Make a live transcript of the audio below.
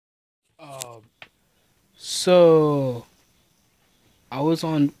So I was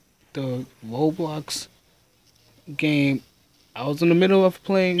on the Roblox game. I was in the middle of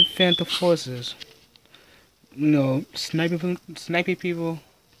playing Phantom Forces. Sniping people.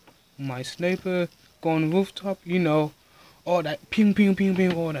 My sniper going on the rooftop. All that ping, ping, ping,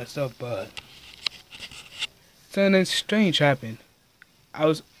 ping, all that stuff. But something strange happened. I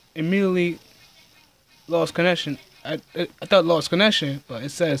was immediately lost connection. I thought lost connection, but it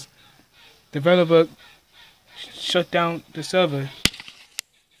says developer shut down the server.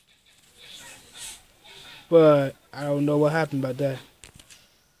 But I don't know what happened about that.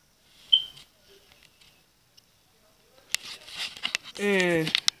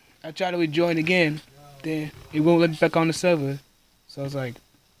 And I tried to rejoin again. Then it won't let me back on the server. So I was like,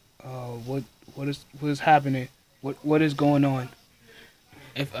 what is happening? What is going on?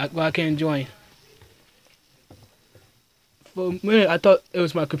 Why I can't join? For a minute I thought it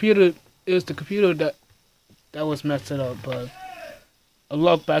was my computer. It was the computer that was messed up. But I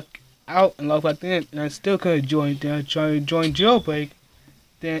logged back out and logged back in, and I still couldn't join. Then I tried to join jailbreak.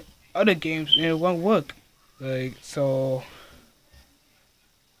 Then other games and it won't work. So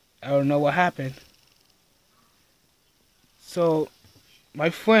I don't know what happened. So my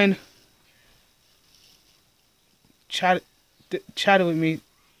friend chatted with me,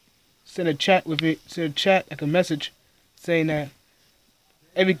 sent a chat like a message saying that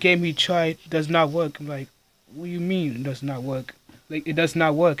every game he tried does not work. I'm like, what do you mean it does not work? Like, it does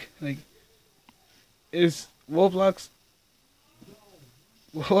not work. Like, is Roblox?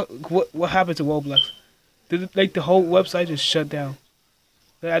 What happened to Roblox? Did the whole website just shut down?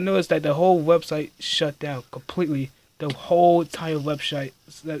 I noticed that the whole website shut down completely. The whole entire website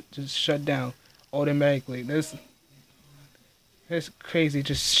just shut down automatically. That's crazy.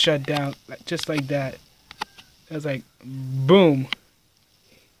 Just shut down just like that. It was like boom,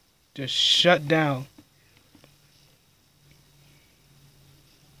 just shut down.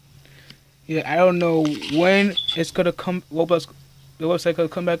 Yeah, I don't know when it's gonna come. Roblox, the website gonna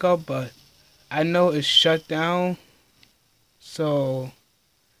come back up, but I know it's shut down. So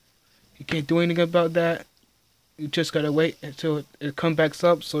you can't do anything about that. You just gotta wait until it comes back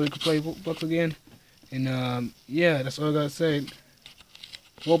up so you can play Roblox again. And yeah, that's all I gotta say.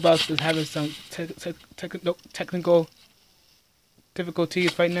 Roblox is having some technical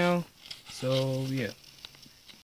difficulties right now. So yeah.